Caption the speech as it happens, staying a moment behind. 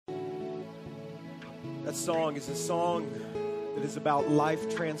That song is a song that is about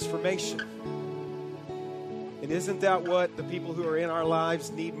life transformation. And isn't that what the people who are in our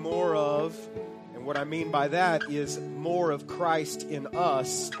lives need more of? And what I mean by that is more of Christ in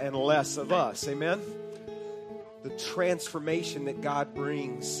us and less of us. Amen? The transformation that God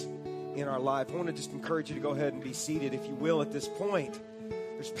brings in our life. I want to just encourage you to go ahead and be seated, if you will, at this point.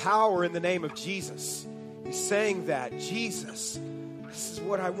 There's power in the name of Jesus. He's saying that, Jesus, this is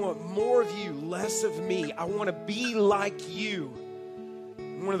what I want. More of you, less of me. I want to be like you.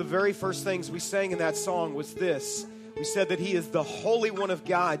 And one of the very first things we sang in that song was this. We said that he is the Holy One of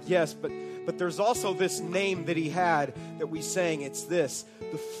God. Yes, but there's also this name that he had that we sang. It's this,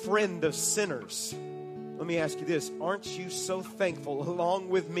 the friend of sinners. Let me ask you this. Aren't you so thankful, along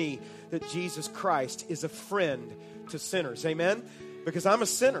with me, that Jesus Christ is a friend to sinners? Amen? Because I'm a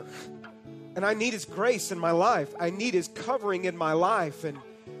sinner. And I need his grace in my life. I need his covering in my life. And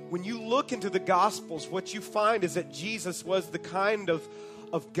when you look into the Gospels, what you find is that Jesus was the kind of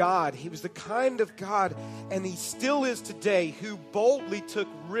God. He was the kind of God, and he still is today, who boldly took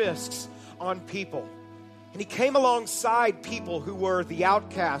risks on people. And he came alongside people who were the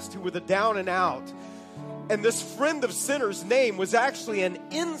outcast, who were the down and out. And this friend of sinners' name was actually an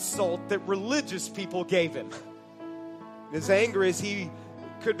insult that religious people gave him. As angry as he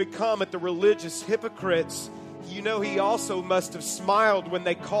could become at the religious hypocrites, you know, he also must have smiled when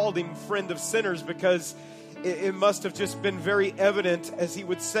they called him friend of sinners, because it must have just been very evident as he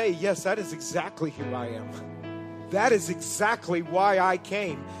would say, yes, that is exactly who I am. That is exactly why I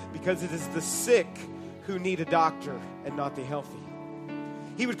came, because it is the sick who need a doctor and not the healthy.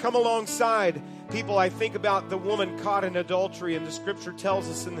 He would come alongside people. I think about the woman caught in adultery, and the scripture tells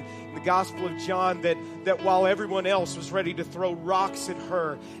us in the Gospel of John that while everyone else was ready to throw rocks at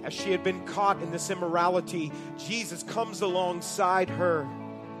her as she had been caught in this immorality, Jesus comes alongside her.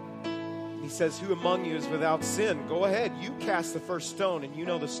 He says, who among you is without sin? Go ahead, you cast the first stone. And you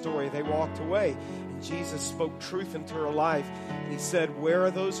know the story. They walked away. And Jesus spoke truth into her life. And he said, where are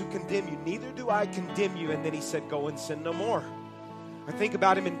those who condemn you? Neither do I condemn you. And then he said, go and sin no more. I think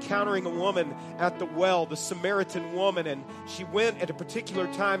about him encountering a woman at the well, the Samaritan woman, and she went at a particular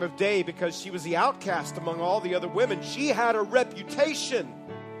time of day because she was the outcast among all the other women. She had a reputation.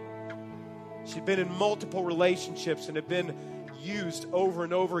 She'd been in multiple relationships and had been used over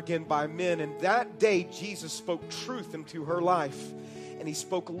and over again by men. And that day, Jesus spoke truth into her life. And he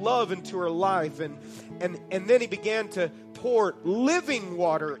spoke love into her life. And then he began to pour living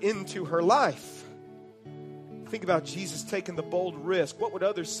water into her life. Think about Jesus taking the bold risk. What would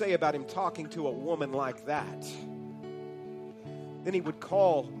others say about him talking to a woman like that? Then he would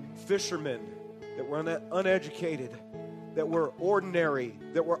call fishermen that were uneducated, that were ordinary,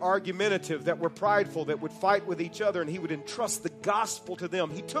 that were argumentative, that were prideful, that would fight with each other, and he would entrust the gospel to them.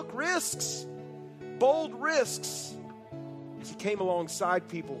 He took risks, bold risks. As he came alongside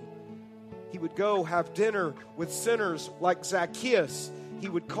people, he would go have dinner with sinners like Zacchaeus. He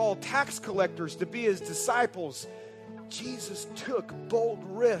would call tax collectors to be his disciples. Jesus took bold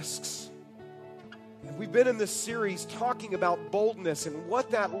risks. And we've been in this series talking about boldness and what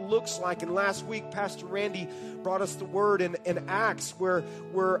that looks like. And last week, Pastor Randy brought us the word in Acts where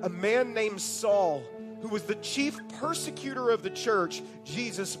a man named Saul, who was the chief persecutor of the church,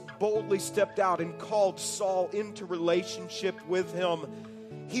 Jesus boldly stepped out and called Saul into relationship with him.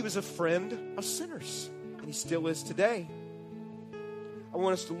 He was a friend of sinners, and he still is today. I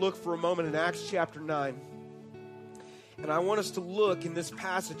want us to look for a moment in Acts chapter 9. And I want us to look in this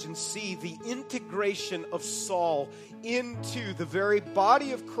passage and see the integration of Saul into the very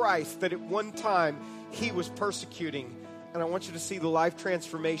body of Christ that at one time he was persecuting. And I want you to see the life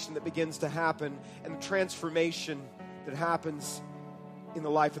transformation that begins to happen and the transformation that happens in the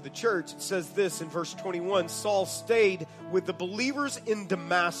life of the church. It says this in verse 21, Saul stayed with the believers in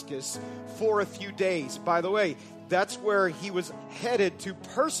Damascus for a few days. By the way, that's where he was headed to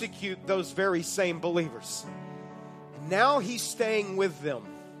persecute those very same believers. Now he's staying with them.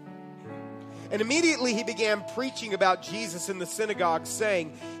 And immediately he began preaching about Jesus in the synagogue,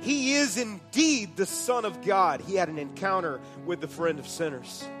 saying, he is indeed the Son of God. He had an encounter with the friend of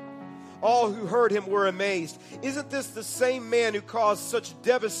sinners. All who heard him were amazed. Isn't this the same man who caused such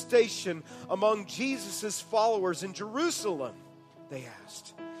devastation among Jesus' followers in Jerusalem? They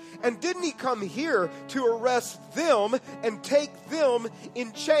asked. And didn't he come here to arrest them and take them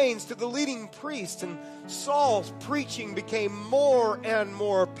in chains to the leading priest? And Saul's preaching became more and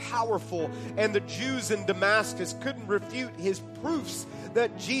more powerful, and the Jews in Damascus couldn't refute his proofs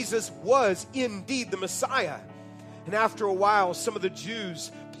that Jesus was indeed the Messiah. And after a while, some of the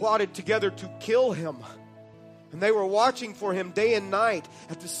Jews plotted together to kill him. And they were watching for him day and night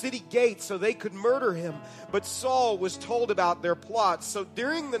at the city gate so they could murder him. But Saul was told about their plots. So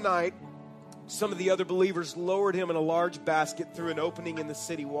during the night, some of the other believers lowered him in a large basket through an opening in the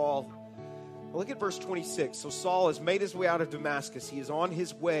city wall. Look at verse 26. So Saul has made his way out of Damascus. He is on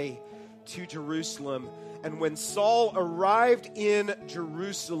his way to Jerusalem. And when Saul arrived in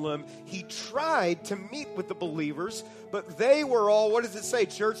Jerusalem, he tried to meet with the believers, but they were all, what does it say,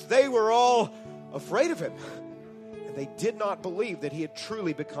 church? They were all afraid of him. And they did not believe that he had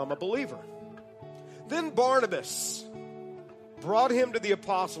truly become a believer. Then Barnabas brought him to the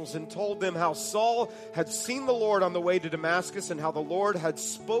apostles and told them how Saul had seen the Lord on the way to Damascus and how the Lord had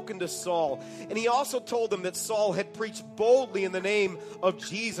spoken to Saul. And he also told them that Saul had preached boldly in the name of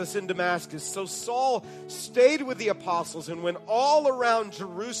Jesus in Damascus. So Saul stayed with the apostles and went all around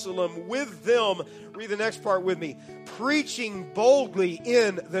Jerusalem with them. Read the next part with me. Preaching boldly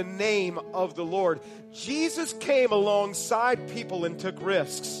in the name of the Lord. Jesus came alongside people and took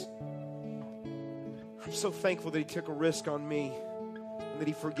risks. I'm so thankful that he took a risk on me and that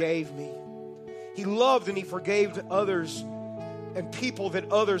he forgave me. He loved and he forgave others and people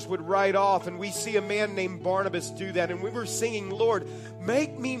that others would write off. And we see a man named Barnabas do that. And we were singing, Lord,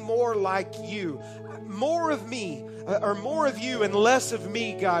 make me more like you. More of me, or more of you and less of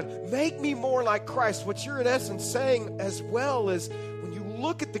me, God. Make me more like Christ. What you're in essence saying as well is when you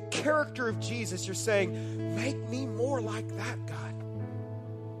look at the character of Jesus, you're saying, make me more like that, God.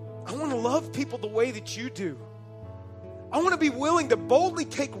 I want to love people the way that you do. I want to be willing to boldly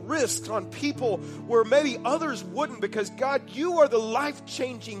take risks on people where maybe others wouldn't, because God, you are the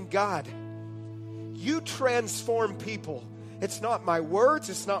life-changing God. You transform people. It's not my words.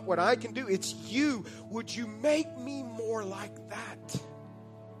 It's not what I can do. It's you. Would you make me more like that?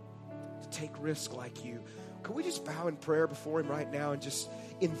 To take risks like you. Can we just bow in prayer before him right now and just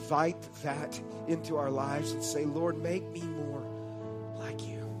invite that into our lives and say, Lord, make me more like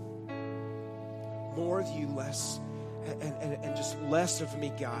you. More of you, less, and just less of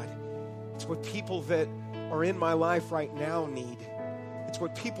me, God. It's what people that are in my life right now need. It's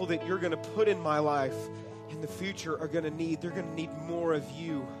what people that you're going to put in my life in the future are going to need. They're going to need more of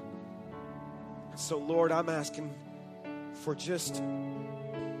you. So, Lord, I'm asking for just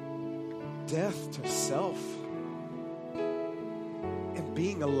death to self and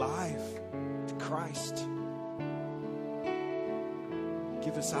being alive to Christ.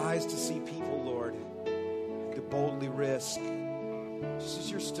 Give us eyes to see people, Lord, to boldly risk. Just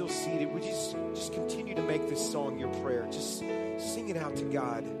as you're still seated, would you just continue to make this song your prayer? Just sing it out to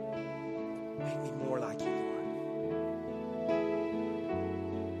God. Make me more like you, Lord.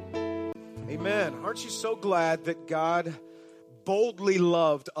 Amen. Aren't you so glad that God boldly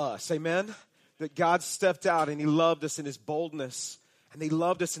loved us? Amen. That God stepped out and he loved us in his boldness. And they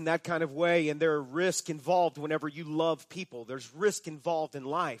loved us in that kind of way. And there are risks involved whenever you love people. There's risk involved in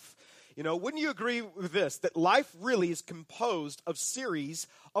life. You know, wouldn't you agree with this? That life really is composed of series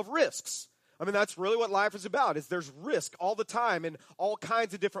of risks. I mean, that's really what life is about, is there's risk all the time in all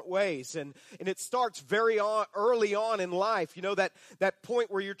kinds of different ways. And it starts very early on in life. You know, that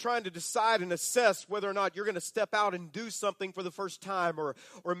point where you're trying to decide and assess whether or not you're going to step out and do something for the first time, or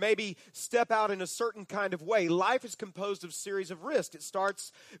maybe step out in a certain kind of way. Life is composed of series of risks. It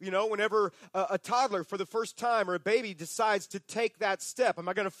starts, you know, whenever a toddler for the first time or a baby decides to take that step. Am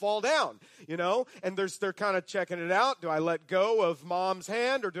I going to fall down? You know, and they're kind of checking it out. Do I let go of mom's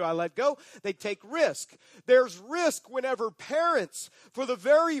hand or do I let go? They take risk. There's risk whenever parents, for the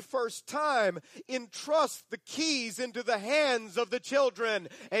very first time, entrust the keys into the hands of the children.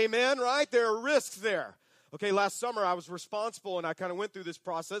 Amen, right? There are risks there. Okay, last summer I was responsible, and I kind of went through this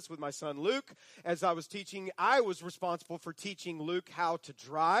process with my son Luke. As I was teaching, I was responsible for teaching Luke how to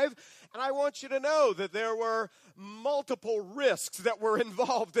drive. And I want you to know that there were multiple risks that were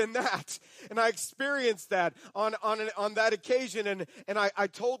involved in that. And I experienced that on that occasion. And I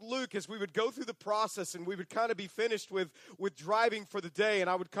told Luke, as we would go through the process and we would kind of be finished with driving for the day, and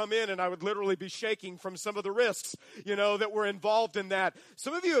I would come in and I would literally be shaking from some of the risks, you know, that were involved in that.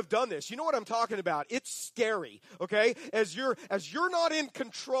 Some of you have done this. You know what I'm talking about. It's scary, okay? As you're not in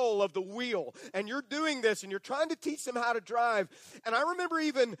control of the wheel and you're doing this and you're trying to teach them how to drive. And I remember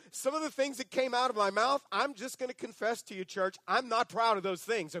even some of the things that came out of my mouth. I'm just going to confess to you, church, I'm not proud of those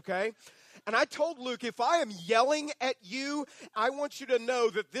things, okay? And I told Luke, if I am yelling at you, I want you to know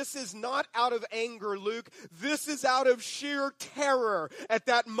that this is not out of anger, Luke. This is out of sheer terror at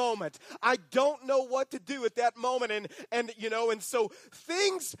that moment. I don't know what to do at that moment. And so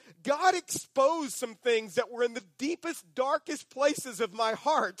God exposed some things that were in the deepest, darkest places of my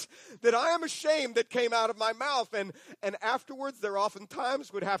heart that I am ashamed that came out of my mouth. And afterwards, there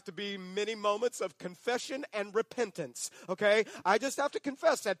oftentimes would have to be many moments of confession and repentance, okay? I just have to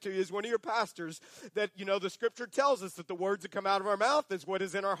confess that to you as one of your pastors, that, the scripture tells us that the words that come out of our mouth is what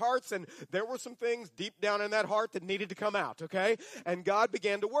is in our hearts, and there were some things deep down in that heart that needed to come out, okay? And God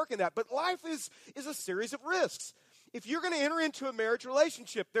began to work in that. But life is a series of risks. If you're going to enter into a marriage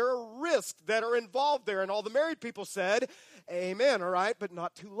relationship, there are risks that are involved there. And all the married people said, amen, all right, but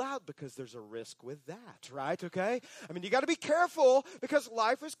not too loud because there's a risk with that, right, okay? I mean, you got to be careful because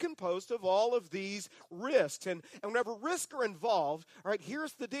life is composed of all of these risks. And whenever risks are involved, all right,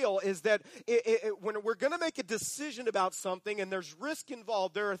 here's the deal, is that when we're going to make a decision about something and there's risk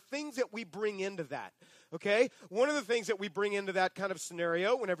involved, there are things that we bring into that. Okay? One of the things that we bring into that kind of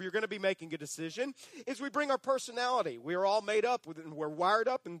scenario, whenever you're going to be making a decision, is we bring our personality. We are all made up, and we're wired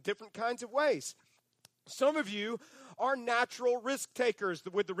up in different kinds of ways. Some of you are natural risk takers.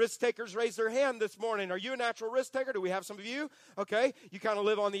 Would the risk takers raise their hand this morning? Are you a natural risk taker? Do we have some of you? Okay, you kind of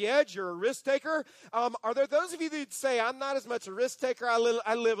live on the edge. You're a risk taker. Are there those of you that say, I'm not as much a risk taker. I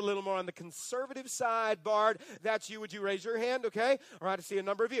live a little more on the conservative side, Bart? That's you. Would you raise your hand? Okay, all right, I see a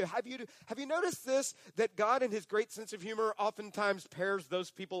number of you. Have you noticed this, that God in his great sense of humor oftentimes pairs those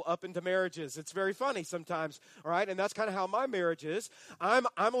people up into marriages? It's very funny sometimes, all right, and that's kind of how my marriage is. I'm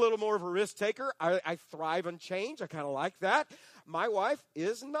a little more of a risk taker. I thrive on change. I kind of like that. My wife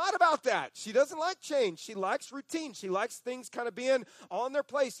is not about that. She doesn't like change. She likes routine. She likes things kind of being on their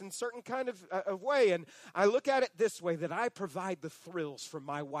place in certain kind of way. And I look at it this way, that I provide the thrills for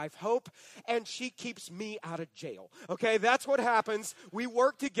my wife, Hope, and she keeps me out of jail. Okay, that's what happens. We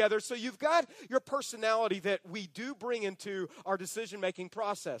work together. So you've got your personality that we do bring into our decision-making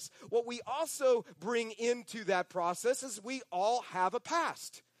process. What we also bring into that process is we all have a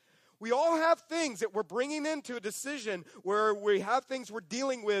past. We all have things that we're bringing into a decision where we have things we're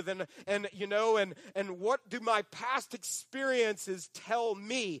dealing with, and what do my past experiences tell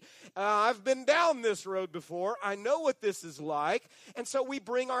me? I've been down this road before. I know what this is like, and so we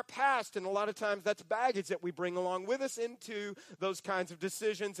bring our past, and a lot of times that's baggage that we bring along with us into those kinds of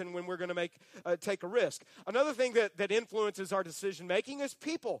decisions, and when we're going to take a risk. Another thing that influences our decision making is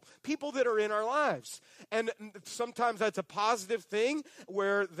people that are in our lives, and sometimes that's a positive thing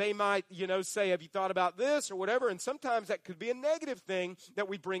where they might say, have you thought about this or whatever? And sometimes that could be a negative thing that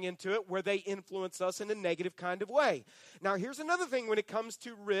we bring into it where they influence us in a negative kind of way. Now, here's another thing when it comes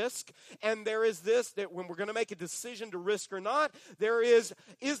to risk, and there is this, that when we're going to make a decision to risk or not,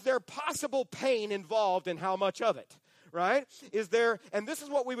 is there possible pain involved in how much of it? Right? And this is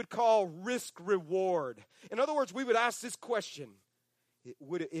what we would call risk reward. In other words, we would ask this question,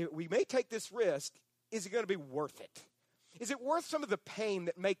 we may take this risk, is it going to be worth it? Is it worth some of the pain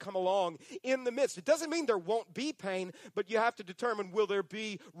that may come along in the midst? It doesn't mean there won't be pain, but you have to determine, will there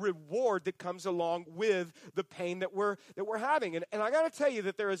be reward that comes along with the pain that we're having? And I got to tell you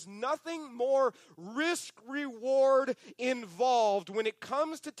that there is nothing more risk-reward involved when it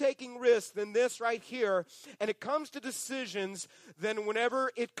comes to taking risks than this right here, and it comes to decisions than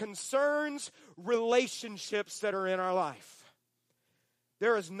whenever it concerns relationships that are in our life.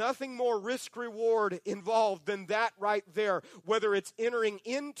 There is nothing more risk-reward involved than that right there, whether it's entering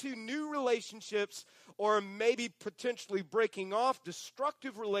into new relationships or maybe potentially breaking off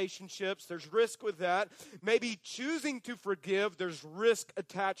destructive relationships. There's risk with that. Maybe choosing to forgive, there's risk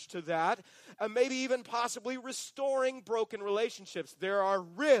attached to that. And maybe even possibly restoring broken relationships. There are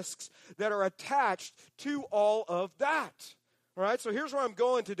risks that are attached to all of that. All right, so here's where I'm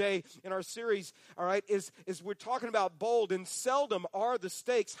going today in our series, all right, is we're talking about bold, and seldom are the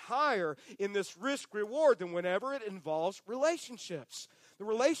stakes higher in this risk-reward than whenever it involves relationships. The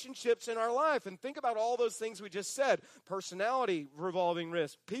relationships in our life, and think about all those things we just said. Personality, revolving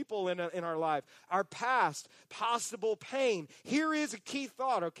risk, people in our life, our past, possible pain. Here is a key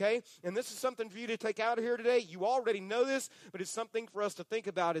thought, okay, and this is something for you to take out of here today. You already know this, but it's something for us to think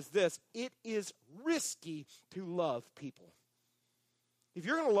about is this. It is risky to love people. If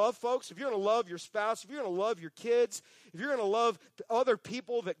you're going to love folks, if you're going to love your spouse, if you're going to love your kids, if you're going to love other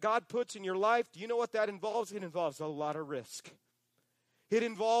people that God puts in your life, do you know what that involves? It involves a lot of risk. It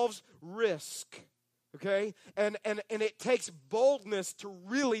involves risk, okay? And it takes boldness to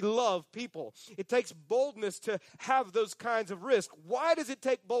really love people. It takes boldness to have those kinds of risks. Why does it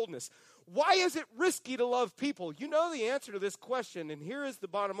take boldness? Why is it risky to love people? You know the answer to this question, and here is the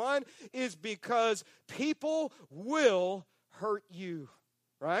bottom line, is because people will hurt you,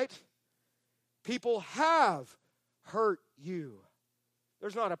 right? People have hurt you.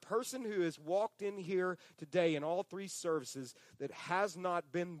 There's not a person who has walked in here today in all three services that has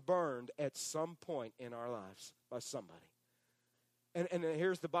not been burned at some point in our lives by somebody. And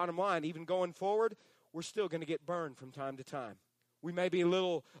here's the bottom line. Even going forward, we're still going to get burned from time to time. We may be a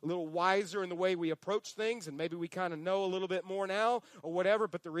little wiser in the way we approach things, and maybe we kind of know a little bit more now or whatever,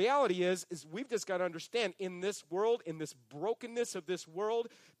 but the reality is we've just got to understand in this world, in this brokenness of this world,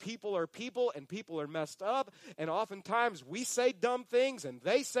 people are people and people are messed up, and oftentimes we say dumb things and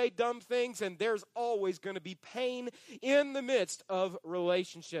they say dumb things, and there's always going to be pain in the midst of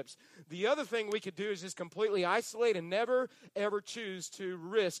relationships. The other thing we could do is just completely isolate and never, ever choose to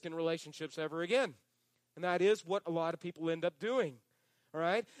risk in relationships ever again. And that is what a lot of people end up doing, all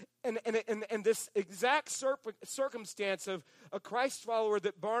right? And this exact circumstance of a Christ follower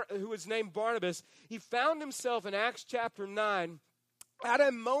who was named Barnabas, he found himself in Acts chapter 9 at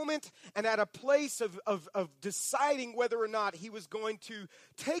a moment and at a place of deciding whether or not he was going to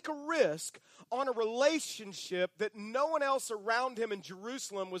take a risk on a relationship that no one else around him in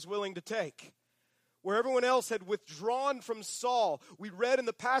Jerusalem was willing to take. Where everyone else had withdrawn from Saul. We read in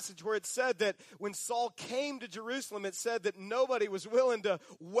the passage where it said that when Saul came to Jerusalem, it said that nobody was willing to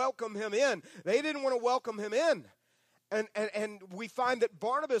welcome him in. They didn't want to welcome him in. And we find that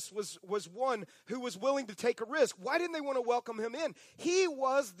Barnabas was one who was willing to take a risk. Why didn't they want to welcome him in? He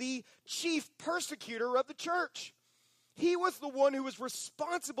was the chief persecutor of the church. He was the one who was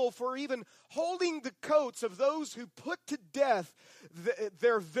responsible for even holding the coats of those who put to death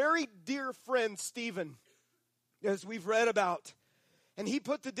their very dear friend Stephen, as we've read about. And he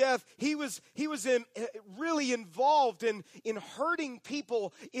put to death, he was really involved in hurting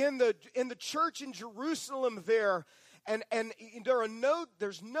people in the church in Jerusalem there. And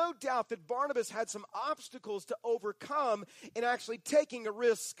there's no doubt that Barnabas had some obstacles to overcome in actually taking a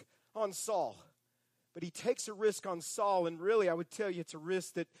risk on Saul. But he takes a risk on Saul, and really, I would tell you, it's a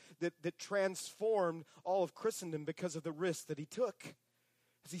risk that transformed all of Christendom because of the risk that he took.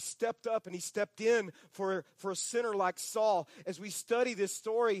 As he stepped up and he stepped in for a sinner like Saul. As we study this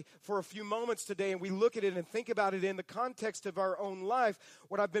story for a few moments today and we look at it and think about it in the context of our own life,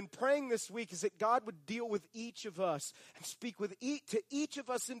 what I've been praying this week is that God would deal with each of us and speak to each of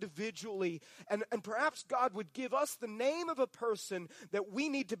us individually. And perhaps God would give us the name of a person that we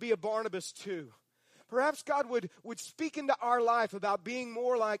need to be a Barnabas to. Perhaps God would speak into our life about being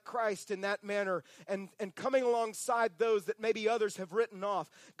more like Christ in that manner and coming alongside those that maybe others have written off.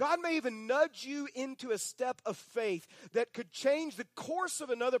 God may even nudge you into a step of faith that could change the course of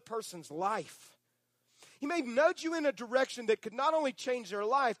another person's life. He may nudge you in a direction that could not only change their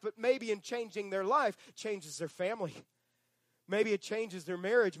life, but maybe in changing their life, changes their family. Maybe it changes their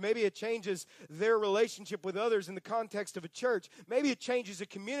marriage. Maybe it changes their relationship with others in the context of a church. Maybe it changes a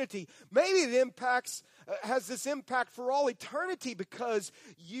community. Maybe it has this impact for all eternity because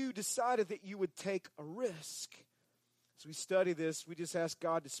you decided that you would take a risk. As we study this, we just ask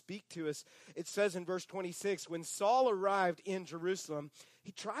God to speak to us. It says in verse 26, when Saul arrived in Jerusalem,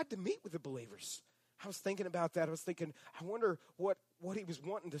 he tried to meet with the believers. I was thinking about that. I wonder what he was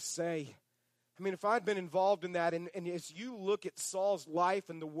wanting to say. I mean, if I'd been involved in that, and as you look at Saul's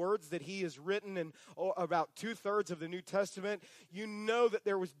life and the words that he has written in about 2/3 of the New Testament, you know that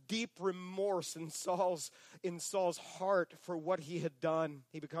there was deep remorse in Saul's heart for what he had done.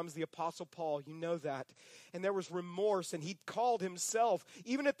 He becomes the Apostle Paul, you know that. And there was remorse, and he called himself,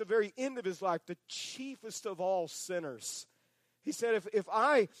 even at the very end of his life, the chiefest of all sinners. He said, if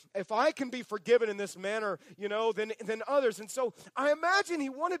I can be forgiven in this manner, then others. And so I imagine he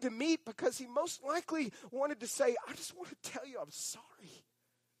wanted to meet because he most likely wanted to say, I just want to tell you I'm sorry.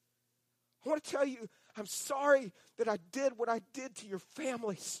 I want to tell you I'm sorry that I did what I did to your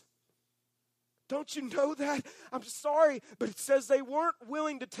families. Don't you know that? I'm sorry, but it says they weren't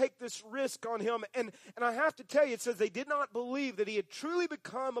willing to take this risk on him. And I have to tell you, it says they did not believe that he had truly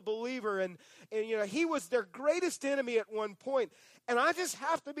become a believer. And he was their greatest enemy at one point. And I just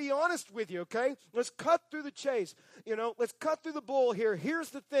have to be honest with you, okay? Let's cut through the chase. Let's cut through the bull here. Here's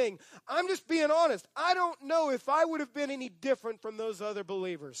the thing. I'm just being honest. I don't know if I would have been any different from those other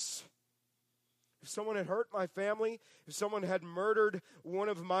believers. If someone had hurt my family, if someone had murdered one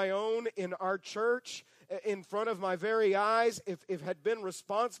of my own in our church in front of my very eyes, if had been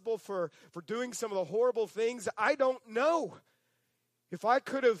responsible for doing some of the horrible things, I don't know. I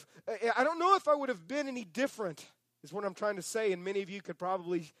don't know if I would have been any different, is what I'm trying to say. And many of you could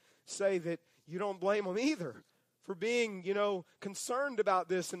probably say that you don't blame them either. for being, concerned about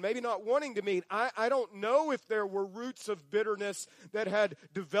this and maybe not wanting to meet. I don't know if there were roots of bitterness that had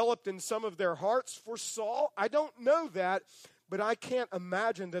developed in some of their hearts for Saul. I don't know that, but I can't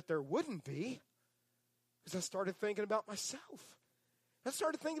imagine that there wouldn't be, because I started thinking about myself. I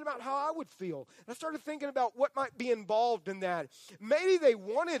started thinking about how I would feel. I started thinking about what might be involved in that. Maybe they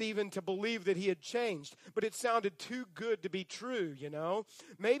wanted even to believe that he had changed, but it sounded too good to be true,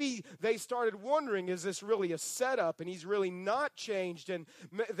 Maybe they started wondering, is this really a setup and he's really not changed? And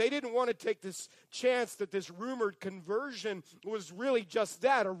they didn't want to take this chance that this rumored conversion was really just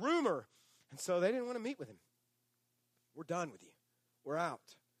that, a rumor. And so they didn't want to meet with him. We're done with you. We're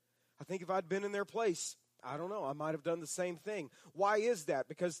out. I think if I'd been in their place, I don't know, I might have done the same thing. Why is that?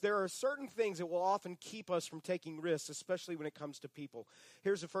 Because there are certain things that will often keep us from taking risks, especially when it comes to people.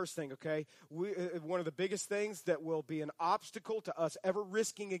 Here's the first thing, okay? One of the biggest things that will be an obstacle to us ever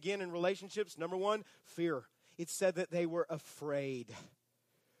risking again in relationships, number one, fear. It said that they were afraid.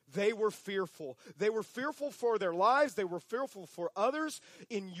 They were fearful. They were fearful for their lives. They were fearful for others.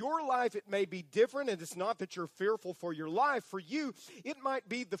 In your life, it may be different, and it's not that you're fearful for your life. For you, it might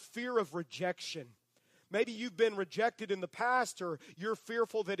be the fear of rejection. Maybe you've been rejected in the past, or you're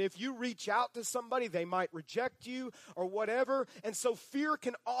fearful that if you reach out to somebody, they might reject you or whatever. And so fear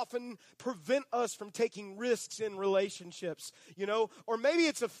can often prevent us from taking risks in relationships, Or maybe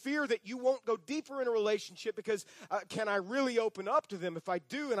it's a fear that you won't go deeper in a relationship because can I really open up to them? If I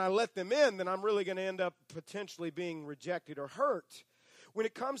do and I let them in, then I'm really going to end up potentially being rejected or hurt. When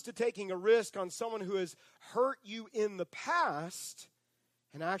it comes to taking a risk on someone who has hurt you in the past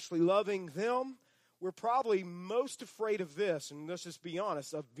and actually loving them, we're probably most afraid of this, and let's just be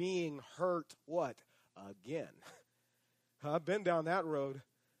honest, of being hurt, what? Again. I've been down that road.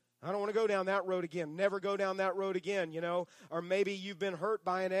 I don't want to go down that road again. Never go down that road again, Or maybe you've been hurt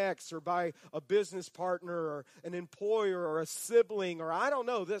by an ex or by a business partner or an employer or a sibling, or I don't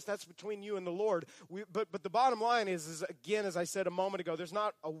know. That's between you and the Lord. But the bottom line is, again, as I said a moment ago, there's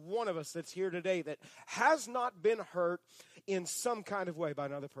not a one of us that's here today that has not been hurt in some kind of way by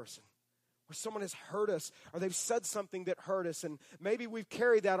another person. Or someone has hurt us, or they've said something that hurt us, and maybe we've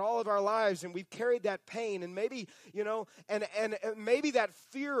carried that all of our lives, and we've carried that pain, and maybe, and maybe that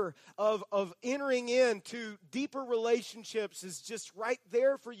fear of entering into deeper relationships is just right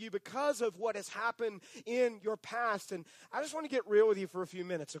there for you because of what has happened in your past. And I just want to get real with you for a few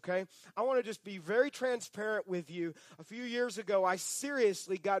minutes, okay? I want to just be very transparent with you. A few years ago, I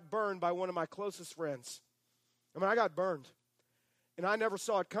seriously got burned by one of my closest friends. I got burned. And I never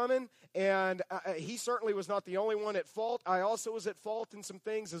saw it coming, and he certainly was not the only one at fault. I also was at fault in some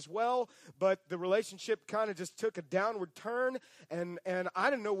things as well, but the relationship kind of just took a downward turn, and I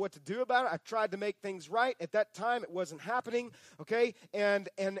didn't know what to do about it. I tried to make things right. At that time, it wasn't happening, okay? And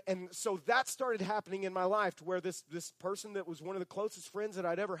so that started happening in my life to where this person that was one of the closest friends that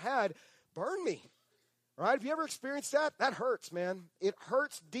I'd ever had burned me. Right? Have you ever experienced that? That hurts, man. It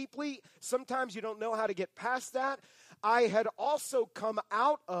hurts deeply. Sometimes you don't know how to get past that. I had also come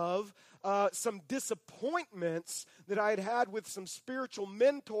out of some disappointments that I had had with some spiritual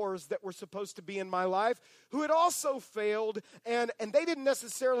mentors that were supposed to be in my life who had also failed, and they didn't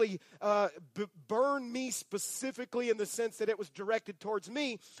necessarily burn me specifically in the sense that it was directed towards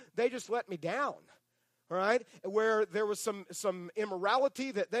me. They just let me down. All right, where there was some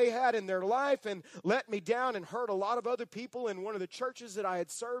immorality that they had in their life and let me down and hurt a lot of other people in one of the churches that I had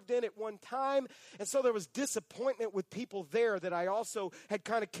served in at one time. And so there was disappointment with people there that I also had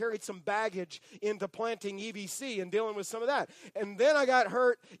kind of carried some baggage into planting EBC and dealing with some of that. And then I got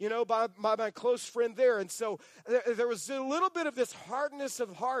hurt, by my close friend there. And so there was a little bit of this hardness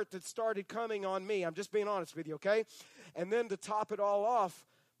of heart that started coming on me. I'm just being honest with you, okay? And then to top it all off,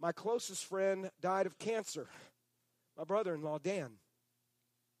 my closest friend died of cancer, my brother-in-law, Dan.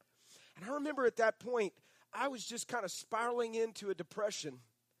 And I remember at that point, I was just kind of spiraling into a depression.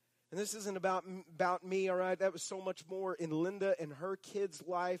 And this isn't about me, all right? That was so much more in Linda and her kids'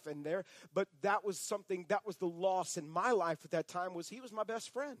 life and there. But that was something, that was the loss in my life at that time, was he was my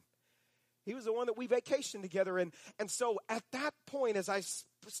best friend. He was the one that we vacationed together. And so at that point, as I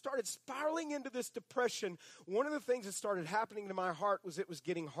started spiraling into this depression, one of the things that started happening to my heart was it was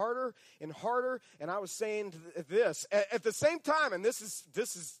getting harder and harder. And I was saying this at the same time, and this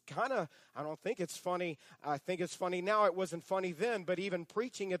is kind of, I don't think it's funny. I think it's funny now. It wasn't funny then, but even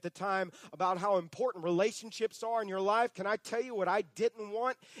preaching at the time about how important relationships are in your life. Can I tell you what I didn't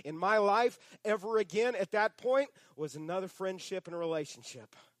want in my life ever again at that point was another friendship and a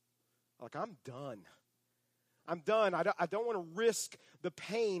relationship. Like, I'm done. I'm done. I don't want to risk the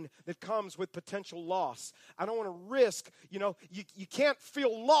pain that comes with potential loss. I don't want to risk, you can't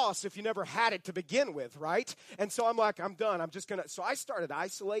feel loss if you never had it to begin with, right? And so I'm like, I'm done. So I started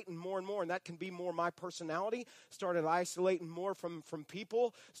isolating more and more, and that can be more my personality. Started isolating more from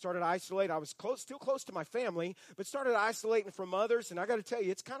people. I was still close to my family, but started isolating from others. And I got to tell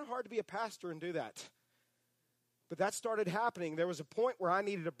you, it's kind of hard to be a pastor and do that. But that started happening. There was a point where I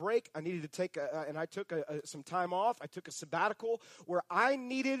needed a break. I needed to take, and I took some time off. I took a sabbatical where I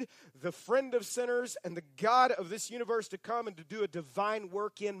needed the friend of sinners and the God of this universe to come and to do a divine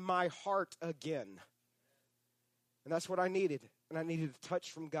work in my heart again. And that's what I needed. And I needed a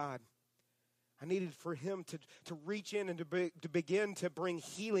touch from God. I needed for him to reach in and to begin to bring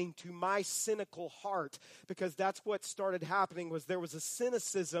healing to my cynical heart, because that's what started happening. Was there was a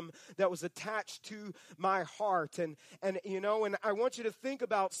cynicism that was attached to my heart. And I want you to think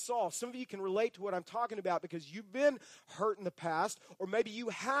about Saul. Some of you can relate to what I'm talking about because you've been hurt in the past, or maybe you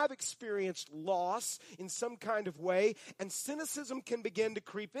have experienced loss in some kind of way, and cynicism can begin to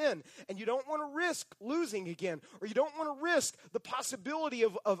creep in. And you don't want to risk losing again, or you don't want to risk the possibility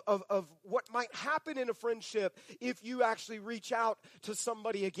of what might happen in a friendship if you actually reach out to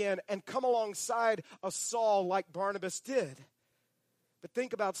somebody again and come alongside a Saul like Barnabas did. But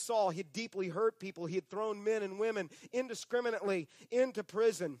think about Saul. He had deeply hurt people. He had thrown men and women indiscriminately into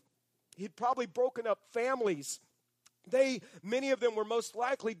prison. He'd probably broken up families. Many of them were most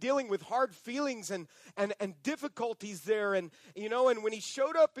likely dealing with hard feelings and difficulties there. And when he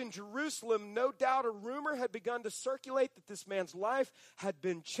showed up in Jerusalem, no doubt a rumor had begun to circulate that this man's life had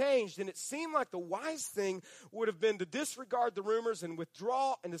been changed. And it seemed like the wise thing would have been to disregard the rumors and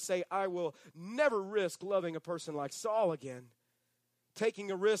withdraw and to say, I will never risk loving a person like Saul again.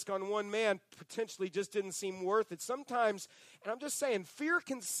 Taking a risk on one man potentially just didn't seem worth it. Sometimes, and I'm just saying, fear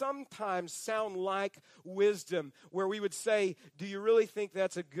can sometimes sound like wisdom, where we would say, do you really think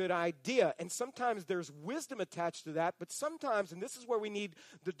that's a good idea? And sometimes there's wisdom attached to that, but sometimes, and this is where we need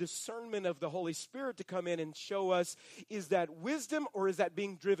the discernment of the Holy Spirit to come in and show us, is that wisdom or is that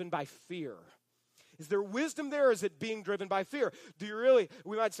being driven by fear? Is there wisdom there, or is it being driven by fear?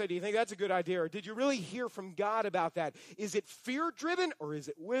 We might say, do you think that's a good idea? Or did you really hear from God about that? Is it fear-driven, or is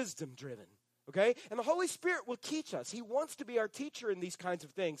it wisdom-driven? Okay? And the Holy Spirit will teach us. He wants to be our teacher in these kinds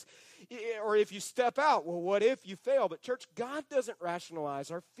of things. Or if you step out, well, what if you fail? But church, God doesn't rationalize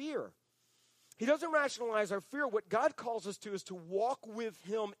our fear. He doesn't rationalize our fear. What God calls us to is to walk with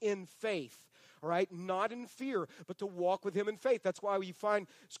him in faith. All right, not in fear, but to walk with him in faith. That's why you find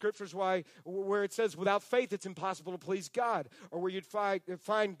scriptures where it says, without faith, it's impossible to please God. Or where you'd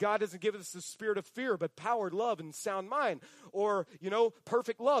find God doesn't give us the spirit of fear, but power, love, and sound mind. Or,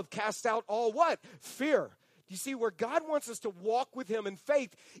 perfect love casts out all what? Fear. You see, where God wants us to walk with him in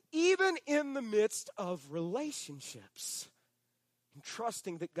faith, even in the midst of relationships, and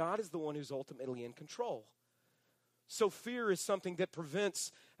trusting that God is the one who's ultimately in control. So fear is something that prevents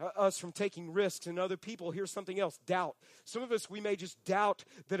us from taking risks in other people. Here's something else, doubt. Some of us, we may just doubt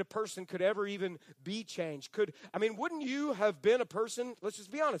that a person could ever even be changed. Wouldn't you have been a person, let's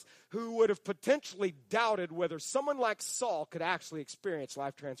just be honest, who would have potentially doubted whether someone like Saul could actually experience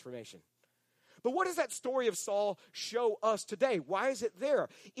life transformation? But what does that story of Saul show us today? Why is it there?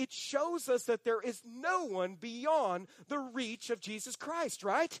 It shows us that there is no one beyond the reach of Jesus Christ,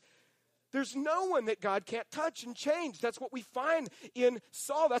 right? There's no one that God can't touch and change. That's what we find in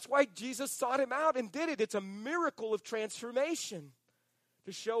Saul. That's why Jesus sought him out and did it. It's a miracle of transformation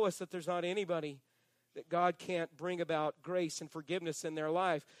to show us that there's not anybody that God can't bring about grace and forgiveness in their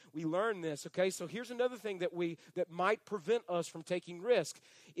life. We learn this, okay? So here's another thing that might prevent us from taking risk,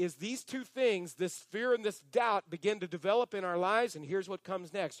 is these two things, this fear and this doubt, begin to develop in our lives, and here's what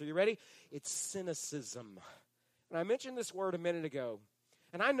comes next. Are you ready? It's cynicism. And I mentioned this word a minute ago.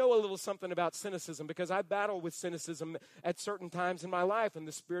 And I know a little something about cynicism because I battle with cynicism at certain times in my life, and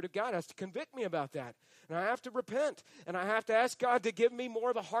the Spirit of God has to convict me about that. And I have to repent, and I have to ask God to give me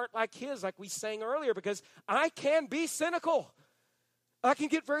more of a heart like his, like we sang earlier, because I can be cynical. I can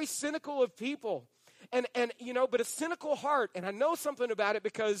get very cynical of people. But a cynical heart, and I know something about it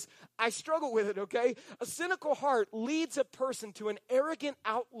because I struggle with it, okay? A cynical heart leads a person to an arrogant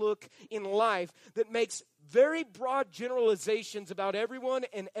outlook in life that makes very broad generalizations about everyone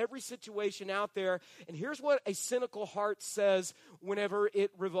and every situation out there. And here's what a cynical heart says whenever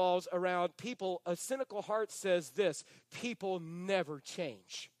it revolves around people. A cynical heart says this: people never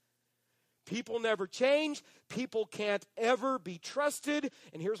change. People never change. People can't ever be trusted.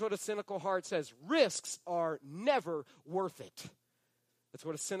 And here's what a cynical heart says: risks are never worth it. That's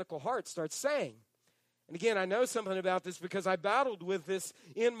what a cynical heart starts saying. And again, I know something about this because I battled with this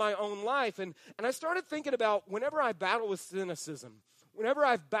in my own life. And I started thinking about whenever I battle with cynicism, whenever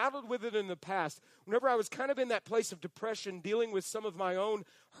I've battled with it in the past, whenever I was kind of in that place of depression, dealing with some of my own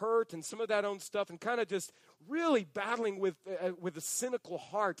hurt and some of that own stuff, and kind of just really battling with a cynical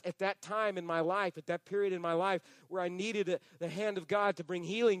heart at that time in my life, at that period in my life where I needed the hand of God to bring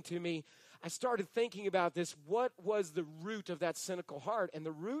healing to me, I started thinking about this. What was the root of that cynical heart? And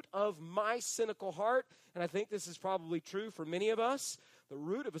the root of my cynical heart, and I think this is probably true for many of us, the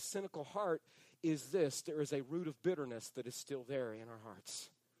root of a cynical heart is this: there is a root of bitterness that is still there in our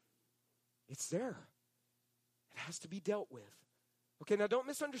hearts. It's there. It has to be dealt with. Okay, now don't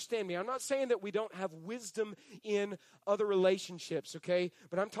misunderstand me. I'm not saying that we don't have wisdom in other relationships, okay?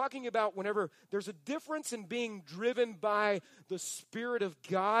 But I'm talking about whenever there's a difference in being driven by the Spirit of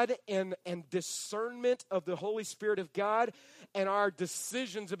God and discernment of the Holy Spirit of God and our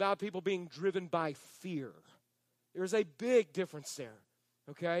decisions about people being driven by fear. There's a big difference there.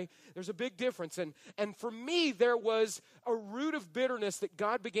 Okay? There's a big difference. And for me, there was a root of bitterness that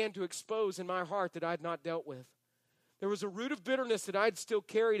God began to expose in my heart that I had not dealt with. There was a root of bitterness that I'd still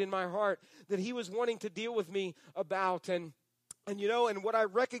carried in my heart that he was wanting to deal with me about. And what I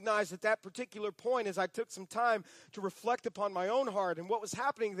recognized at that particular point is I took some time to reflect upon my own heart. And what was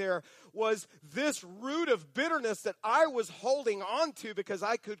happening there was this root of bitterness that I was holding on to because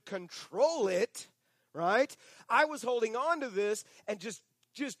I could control it, right? I was holding on to this and just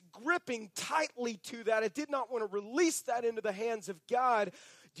gripping tightly to that. I did not want to release that into the hands of God.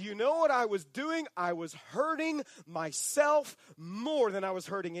 Do you know what I was doing? I was hurting myself more than I was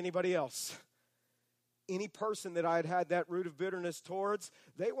hurting anybody else. Any person that I had had that root of bitterness towards,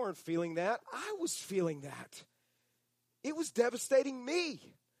 they weren't feeling that. I was feeling that. It was devastating me.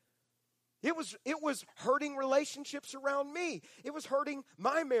 It was hurting relationships around me. It was hurting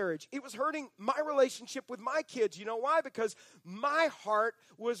my marriage. It was hurting my relationship with my kids. You know why? Because my heart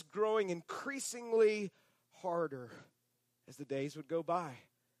was growing increasingly harder as the days would go by.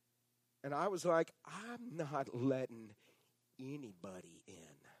 And I was like, I'm not letting anybody in.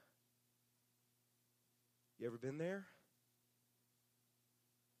 You ever been there?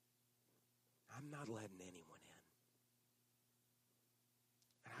 I'm not letting anyone in.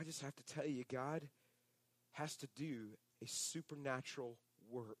 And I just have to tell you, God has to do a supernatural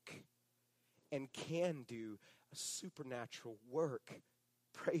work and can do a supernatural work,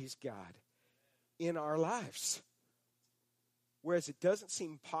 praise God, in our lives. Whereas it doesn't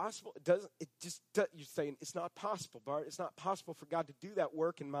seem possible, you're saying, it's not possible, Bart. It's not possible for God to do that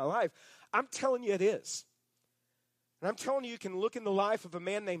work in my life. I'm telling you it is. And I'm telling you can look in the life of a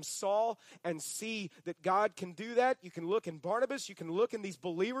man named Saul and see that God can do that. You can look in Barnabas. You can look in these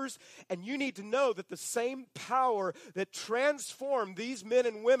believers. And you need to know that the same power that transformed these men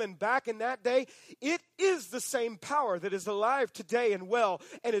and women back in that day, it is the same power that is alive today and well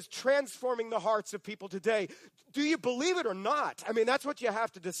and is transforming the hearts of people today. Do you believe it or not? I mean, that's what you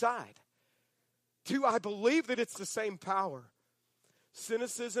have to decide. Do I believe that it's the same power?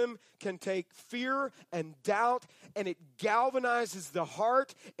 Cynicism can take fear and doubt, and it galvanizes the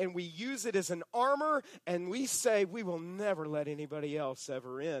heart, and we use it as an armor, and we say we will never let anybody else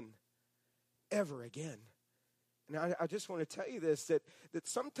ever in, ever again. And I just want to tell you this, that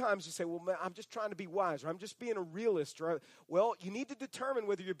sometimes you say, well, man, I'm just trying to be wise, or I'm just being a realist. Well, you need to determine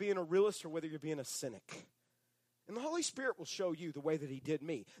whether you're being a realist or whether you're being a cynic. And the Holy Spirit will show you the way that he did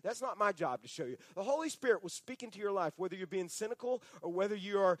me. That's not my job to show you. The Holy Spirit will speak into your life, whether you're being cynical or whether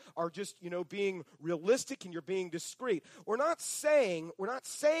you are just, being realistic and you're being discreet. We're not saying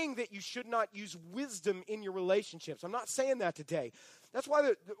that you should not use wisdom in your relationships. I'm not saying that today. That's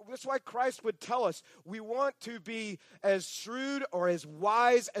why Christ would tell us we want to be as shrewd or as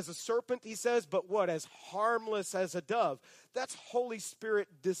wise as a serpent, he says, but what? As harmless as a dove. That's Holy Spirit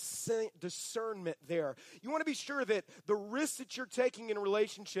discernment there. You want to be sure that the risks that you're taking in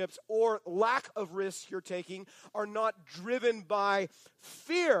relationships or lack of risks you're taking are not driven by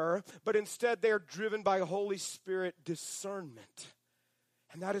fear, but instead they're driven by Holy Spirit discernment.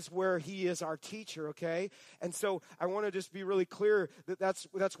 And that is where he is our teacher, okay? And so I want to just be really clear that that's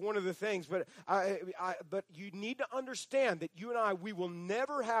one of the things. But but you need to understand that you and I, we will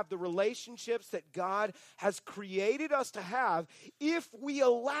never have the relationships that God has created us to have if we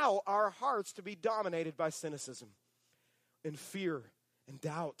allow our hearts to be dominated by cynicism and fear and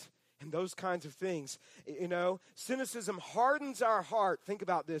doubt and those kinds of things. Cynicism hardens our heart. Think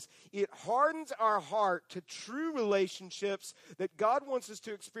about this. It hardens our heart to true relationships that God wants us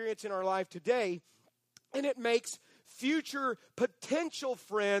to experience in our life today, and it makes future potential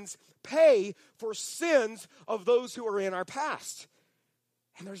friends pay for sins of those who are in our past.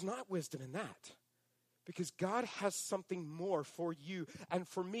 And there's not wisdom in that. Because God has something more for you and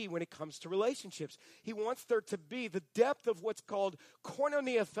for me when it comes to relationships. He wants there to be the depth of what's called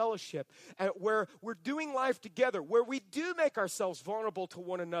koinonia fellowship, where we're doing life together, where we do make ourselves vulnerable to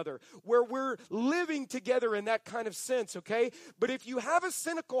one another, where we're living together in that kind of sense, okay? But if you have a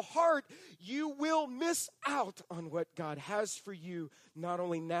cynical heart, you will miss out on what God has for you, not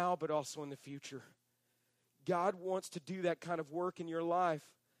only now, but also in the future. God wants to do that kind of work in your life.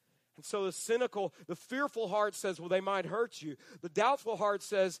 And so the fearful heart says, well, they might hurt you. The doubtful heart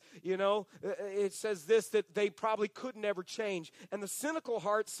says, it says this, that they probably could never change. And the cynical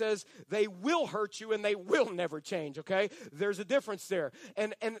heart says they will hurt you and they will never change, okay? There's a difference there.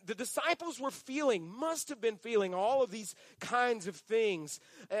 And the disciples must have been feeling all of these kinds of things,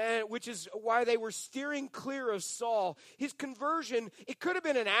 which is why they were steering clear of Saul. His conversion, it could have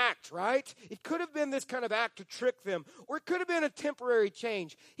been an act, right? It could have been this kind of act to trick them, or it could have been a temporary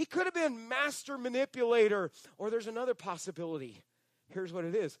change. He could have been master manipulator, or there's another possibility. Here's what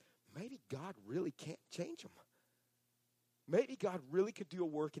it is. Maybe God really can't change him. Maybe God really could do a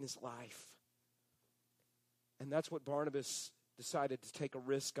work in his life. And that's what Barnabas decided to take a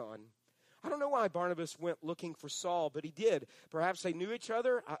risk on. I don't know why Barnabas went looking for Saul, but he did. Perhaps they knew each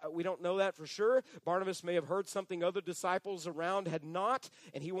other. We don't know that for sure. Barnabas may have heard something other disciples around had not,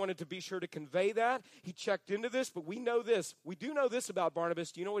 and he wanted to be sure to convey that. He checked into this, but we know this. We do know this about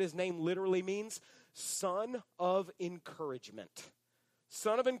Barnabas. Do you know what his name literally means? Son of encouragement.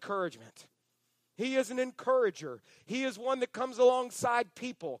 Son of encouragement. He is an encourager. He is one that comes alongside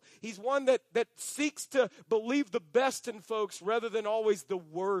people. He's one that seeks to believe the best in folks rather than always the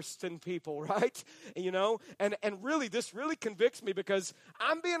worst in people, right? And really, this really convicts me because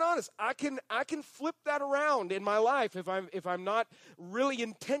I'm being honest. I can flip that around in my life if I'm not really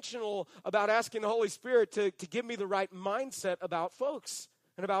intentional about asking the Holy Spirit to give me the right mindset about folks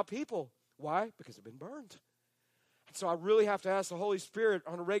and about people. Why? Because I've been burned. So I really have to ask the Holy Spirit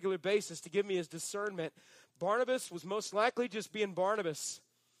on a regular basis to give me his discernment. Barnabas was most likely just being Barnabas.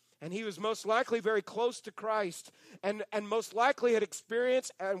 And he was most likely very close to Christ. And most likely had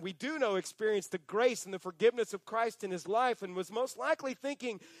experienced, and we do know experienced the grace and the forgiveness of Christ in his life. And was most likely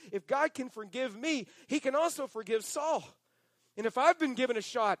thinking, if God can forgive me, he can also forgive Saul. And if I've been given a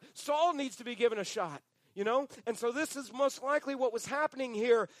shot, Saul needs to be given a shot. And so this is most likely what was happening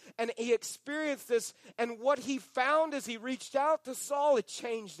here. And he experienced this. And what he found as he reached out to Saul, it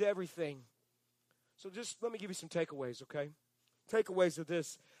changed everything. So just let me give you some takeaways, okay? Takeaways of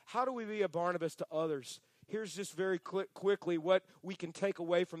this. How do we be a Barnabas to others? Here's just very quickly what we can take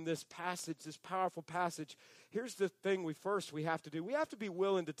away from this passage, this powerful passage. Here's the thing we have to do. We have to be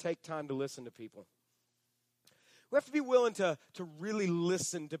willing to take time to listen to people. We have to be willing to really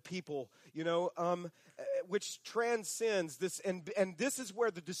listen to people, which transcends this. And this is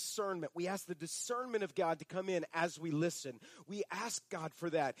where the discernment, we ask the discernment of God to come in as we listen. We ask God for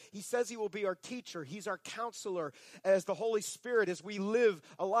that. He says he will be our teacher. He's our counselor as the Holy Spirit, as we live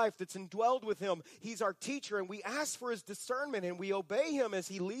a life that's indwelled with him. He's our teacher, and we ask for his discernment, and we obey him as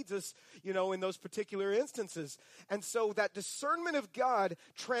he leads us, in those particular instances. And so that discernment of God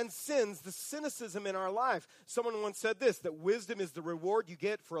transcends the cynicism in our life. Someone once said this, that wisdom is the reward you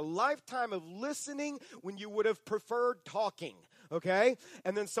get for a lifetime of listening when you would have preferred talking, okay?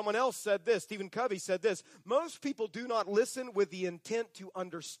 And then someone else said this, Stephen Covey said this, most people do not listen with the intent to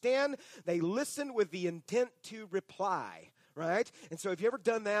understand, they listen with the intent to reply. Right? And so if you ever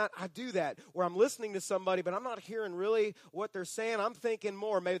done that, I do that, where I'm listening to somebody, but I'm not hearing really what they're saying. I'm thinking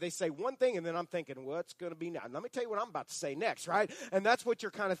more. Maybe they say one thing, and then I'm thinking, what's going to be now? Let me tell you what I'm about to say next, right? And that's what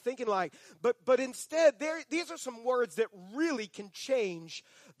you're kind of thinking like. But instead, these are some words that really can change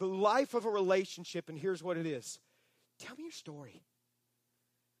the life of a relationship, and here's what it is. Tell me your story.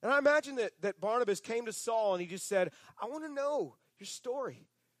 And I imagine that Barnabas came to Saul, and he just said, I want to know your story.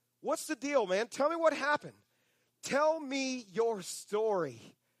 What's the deal, man? Tell me what happened. Tell me your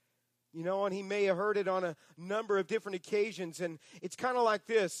story. And he may have heard it on a number of different occasions. And it's kind of like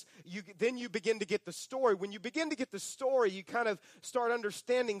this. Then you begin to get the story. When you begin to get the story, you kind of start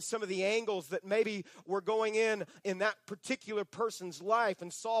understanding some of the angles that maybe were going in that particular person's life.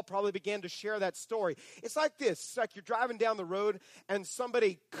 And Saul probably began to share that story. It's like this. It's like you're driving down the road and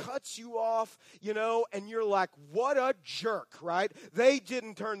somebody cuts you off, and you're like, what a jerk, right? They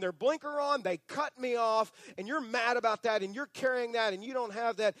didn't turn their blinker on. They cut me off. And you're mad about that. And you're carrying that. And you don't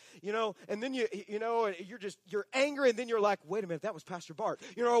have that, and then you're angry, and then you're like, wait a minute, that was Pastor Bart,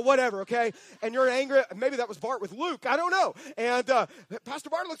 or whatever, okay? And you're angry, maybe that was Bart with Luke, I don't know. And Pastor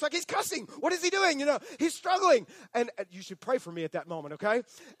Bart looks like he's cussing. What is he doing? He's struggling. And you should pray for me at that moment, okay?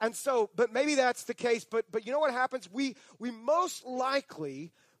 And so, but maybe that's the case, but you know what happens? We most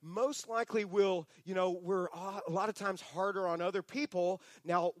likely most likely will, we're a lot of times harder on other people.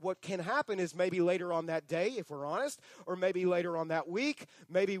 Now, what can happen is maybe later on that day, if we're honest, or maybe later on that week,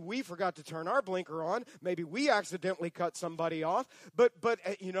 maybe we forgot to turn our blinker on. Maybe we accidentally cut somebody off. But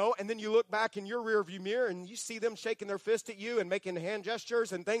and then you look back in your rearview mirror and you see them shaking their fist at you and making hand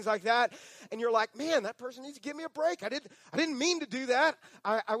gestures and things like that. And you're like, man, that person needs to give me a break. I didn't mean to do that.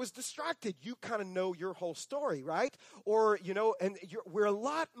 I was distracted. You kind of know your whole story, right? Or, we're a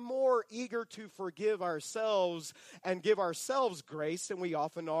lot more eager to forgive ourselves and give ourselves grace than we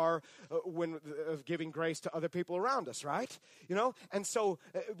often are when giving grace to other people around us, right? And so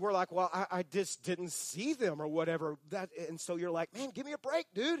we're like, well, I just didn't see them or whatever. And so you're like, man, give me a break,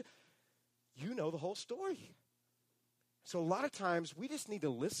 dude. You know the whole story. So a lot of times we just need to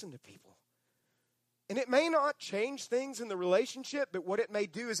listen to people. And it may not change things in the relationship, but what it may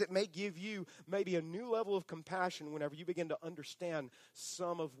do is it may give you maybe a new level of compassion whenever you begin to understand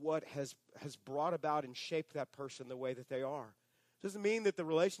some of what has brought about and shaped that person the way that they are. Doesn't mean that the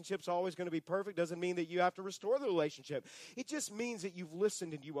relationship's always going to be perfect. Doesn't mean that you have to restore the relationship. It just means that you've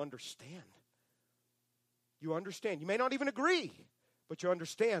listened and you understand. You understand. You may not even agree, but you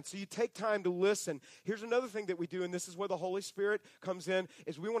understand. So you take time to listen. Here's another thing that we do, and this is where the Holy Spirit comes in,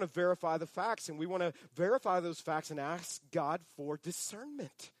 is we want to verify the facts, and we want to verify those facts and ask God for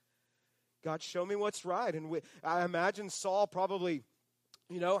discernment. God, show me what's right. And I imagine Saul probably,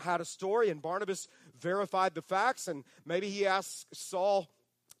 had a story, and Barnabas verified the facts, and maybe he asked Saul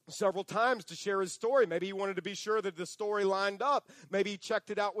several times to share his story. Maybe he wanted to be sure that the story lined up. Maybe he checked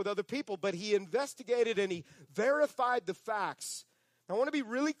it out with other people, but he investigated and he verified the facts. I want to be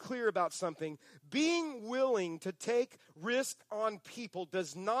really clear about something. Being willing to take risk on people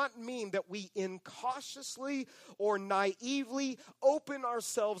does not mean that we incautiously or naively open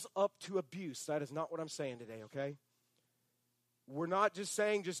ourselves up to abuse. That is not what I'm saying today, okay? We're not just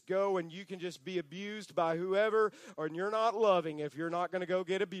saying just go and you can just be abused by whoever, or you're not loving if you're not going to go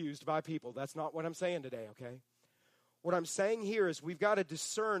get abused by people. That's not what I'm saying today, okay? What I'm saying here is we've got to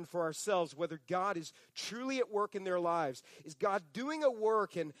discern for ourselves whether God is truly at work in their lives. Is God doing a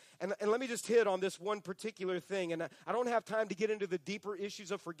work? And let me just hit on this one particular thing. And I don't have time to get into the deeper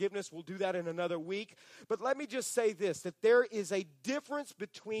issues of forgiveness. We'll do that in another week. But let me just say this, that there is a difference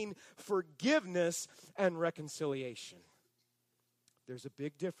between forgiveness and reconciliation. There's a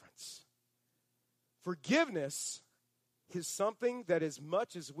big difference. Forgiveness is something that as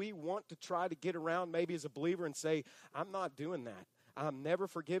much as we want to try to get around maybe as a believer and say, I'm not doing that, I'm never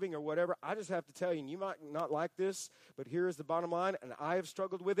forgiving or whatever, I just have to tell you, and you might not like this, but here is the bottom line, and I have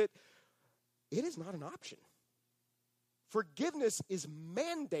struggled with it. It is not an option. Forgiveness is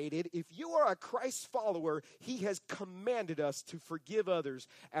mandated. If you are a Christ follower, he has commanded us to forgive others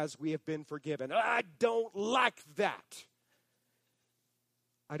as we have been forgiven. I don't like that.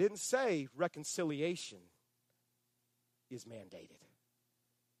 I didn't say reconciliation is mandated,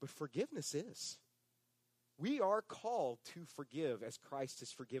 but forgiveness is. We are called to forgive as Christ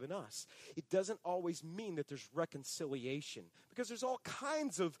has forgiven us. It doesn't always mean that there's reconciliation, because there's all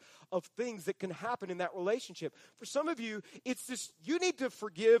kinds of things that can happen in that relationship. For some of you, it's this, you need to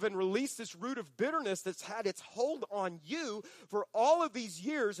forgive and release this root of bitterness that's had its hold on you for all of these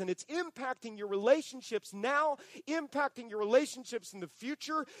years, and it's impacting your relationships now, impacting your relationships in the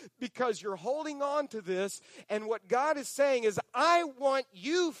future, because you're holding on to this. And what God is saying is, I want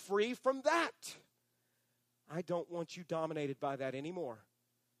you free from that. I don't want you dominated by that anymore.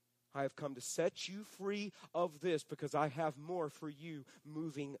 I have come to set you free of this because I have more for you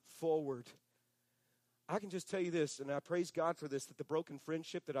moving forward. I can just tell you this, and I praise God for this, that the broken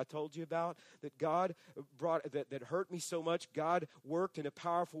friendship that I told you about, that God brought, that hurt me so much, God worked in a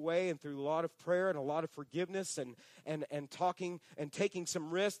powerful way, and through a lot of prayer and a lot of forgiveness and talking and taking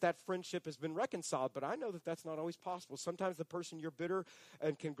some risks, that friendship has been reconciled. But I know that that's not always possible. Sometimes the person you're bitter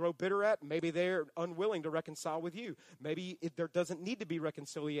and can grow bitter at, maybe they're unwilling to reconcile with you. Maybe there doesn't need to be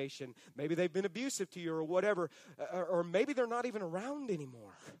reconciliation. Maybe they've been abusive to you or whatever, or maybe they're not even around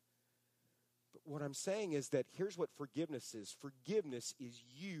anymore. What I'm saying is that here's what forgiveness is. Forgiveness is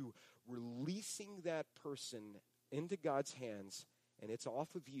you releasing that person into God's hands, and it's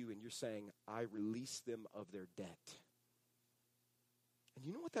off of you, and you're saying, I release them of their debt. And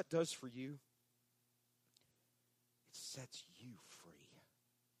you know what that does for you? It sets you free.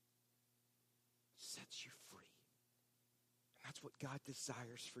 Sets you free. And that's what God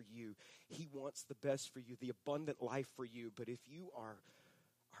desires for you. He wants the best for you, the abundant life for you. But if you are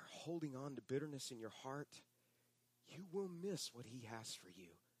holding on to bitterness in your heart, you will miss what he has for you.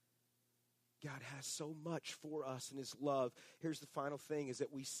 God has so much for us in his love. Here's the final thing is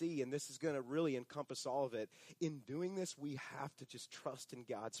that we see, and this is going to really encompass all of it. In doing this, we have to just trust in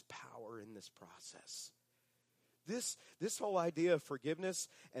God's power in this process. This whole idea of forgiveness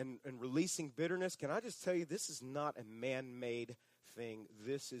and releasing bitterness, can I just tell you, this is not a man-made thing.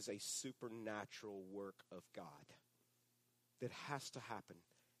 This is a supernatural work of God that has to happen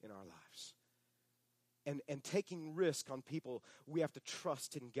in our lives. And taking risk on people, we have to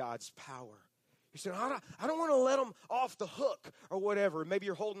trust in God's power. You're saying, I don't want to let them off the hook or whatever. Maybe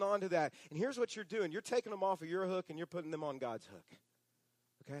you're holding on to that. And here's what you're doing. You're taking them off of your hook and you're putting them on God's hook.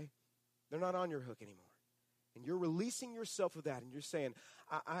 Okay? They're not on your hook anymore. And you're releasing yourself of that. And you're saying,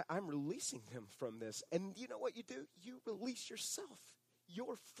 I'm releasing them from this. And you know what you do? You release yourself.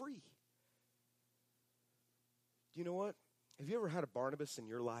 You're free. Do you know what? Have you ever had a Barnabas in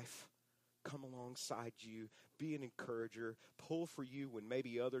your life come alongside you, be an encourager, pull for you when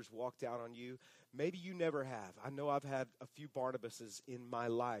maybe others walked out on you? Maybe you never have. I know I've had a few Barnabases in my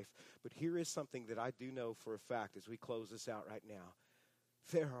life, but here is something that I do know for a fact as we close this out right now.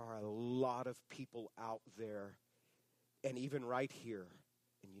 There are a lot of people out there, and even right here,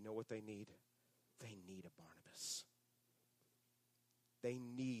 and you know what they need? They need a Barnabas. They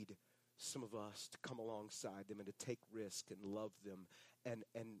need some of us to come alongside them and to take risk and love them and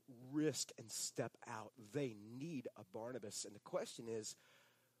risk and step out. They need a Barnabas. And the question is,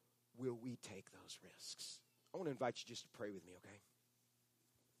 will we take those risks? I want to invite you just to pray with me, okay?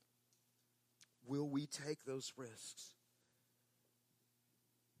 Will we take those risks?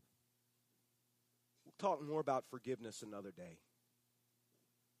 We'll talk more about forgiveness another day.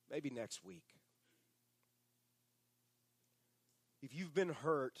 Maybe next week. If you've been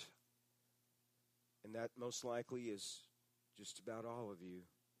hurt, and that most likely is just about all of you,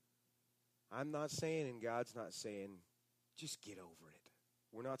 I'm not saying, and God's not saying, just get over it.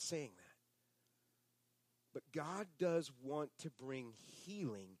 We're not saying that. But God does want to bring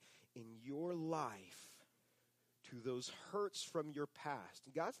healing in your life to those hurts from your past.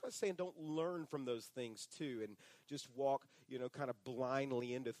 And God's not saying don't learn from those things too and just walk, kind of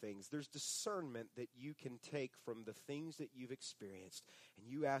blindly into things. There's discernment that you can take from the things that you've experienced, and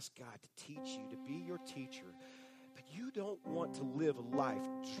you ask God to teach you, to be your teacher. But you don't want to live a life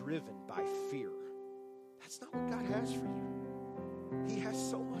driven by fear. That's not what God has for you. He has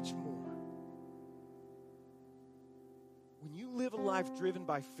so much more. When you live a life driven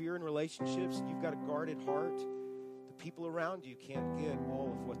by fear in relationships and you've got a guarded heart, the people around you can't get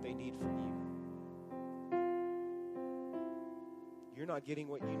all of what they need from you. You're not getting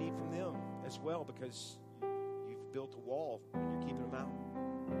what you need from them as well because you've built a wall and you're keeping them out.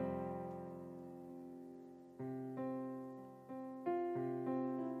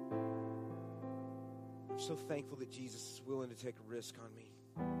 I'm so thankful that Jesus is willing to take a risk on me.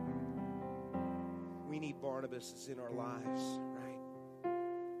 We need Barnabases in our lives, right?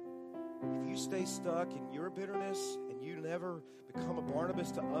 If you stay stuck in your bitterness and you never become a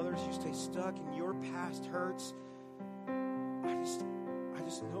Barnabas to others, you stay stuck in your past hurts, I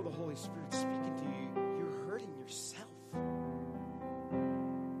just know the Holy Spirit speaking to you. You're hurting yourself.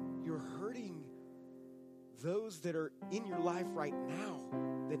 You're hurting those that are in your life right now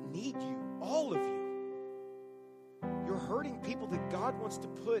that need you, all of you. You're hurting people that God wants to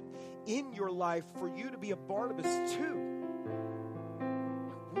put in your life for you to be a Barnabas too.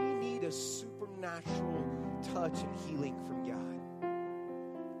 We need a supernatural touch and healing from God.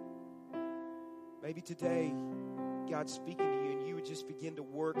 Maybe today, God's speaking to you and you would just begin to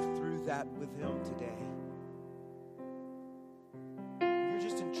work through that with Him today. You're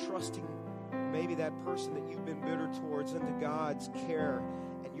just entrusting maybe that person that you've been bitter towards into God's care,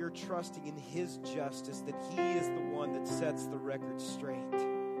 and you're trusting in His justice that He is the one that sets the record straight.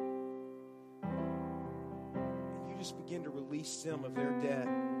 And you just begin to release them of their debt,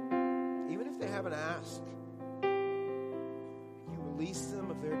 even if they haven't asked. You release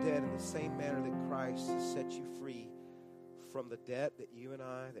them of their debt in the same manner that Christ has set you free from the debt that you and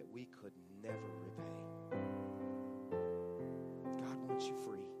I, that we could never repay. God wants you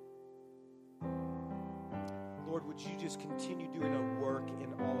free. Lord, would you just continue doing a work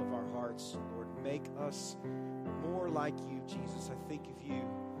in all of our hearts? Lord, make us more like you, Jesus. I think of you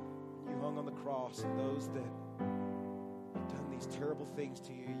when you hung on the cross, and those that have done these terrible things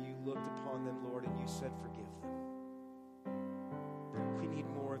to you, you looked upon them, Lord, and you said, forgive them. We need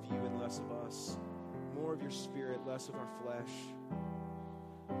more of you and less of us. More of your Spirit, less of our flesh.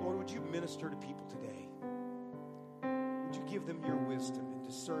 Lord, would you minister to people today? Would you give them your wisdom and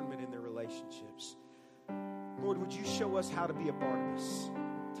discernment in their relationships? Lord, would you show us how to be a Barnabas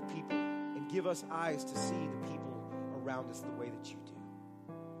to people and give us eyes to see the people around us the way that you do?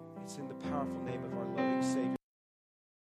 It's It's in the powerful name of our loving Savior.